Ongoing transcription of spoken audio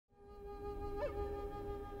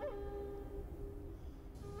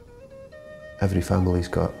Every family's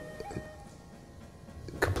got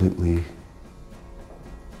completely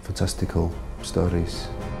fantastical stories.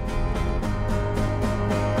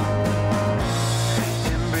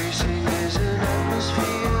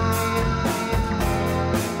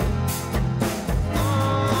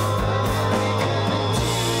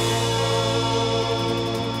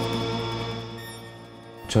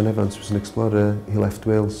 John Evans was an explorer. He left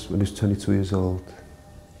Wales when he was 22 years old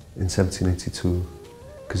in 1782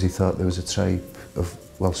 because he thought there was a tribe of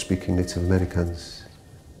Welsh-speaking Native Americans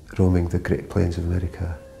roaming the Great Plains of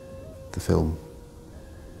America. The film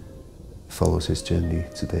follows his journey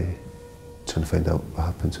today, trying to find out what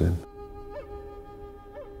happened to him.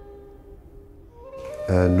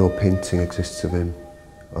 No painting exists of him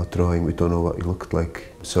or drawing. We don't know what he looked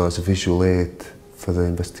like. So as a visual aid for the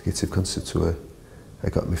investigative concert tour, I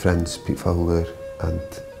got my friends Pete Fowler and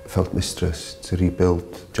Felt Mistress to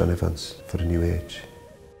rebuild John Evans for a new age.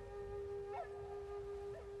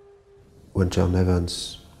 When John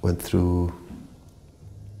Evans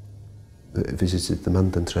visited the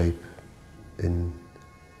Mandan tribe in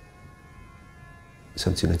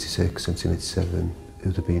 1796, 1797, it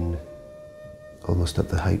would have been almost at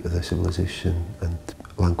the height of their civilization and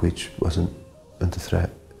language wasn't under threat.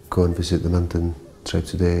 Go and visit the Mandan tribe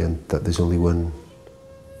today and that there's only one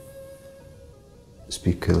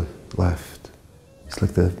speaker left. It's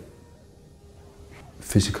like the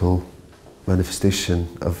physical manifestation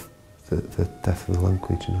of the death of the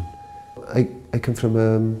language, you know. I come from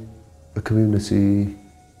a community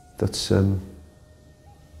that's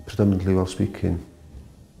predominantly Welsh-speaking.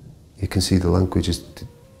 You can see the language is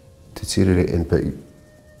deteriorating, but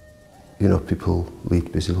you know, people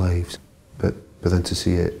lead busy lives. But then to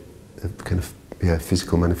see it, a kind of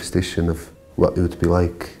physical manifestation of what it would be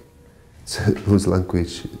like to lose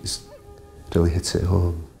language, really hits it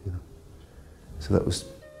home, you know. So that was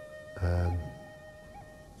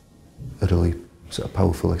a really sort of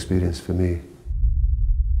powerful experience for me.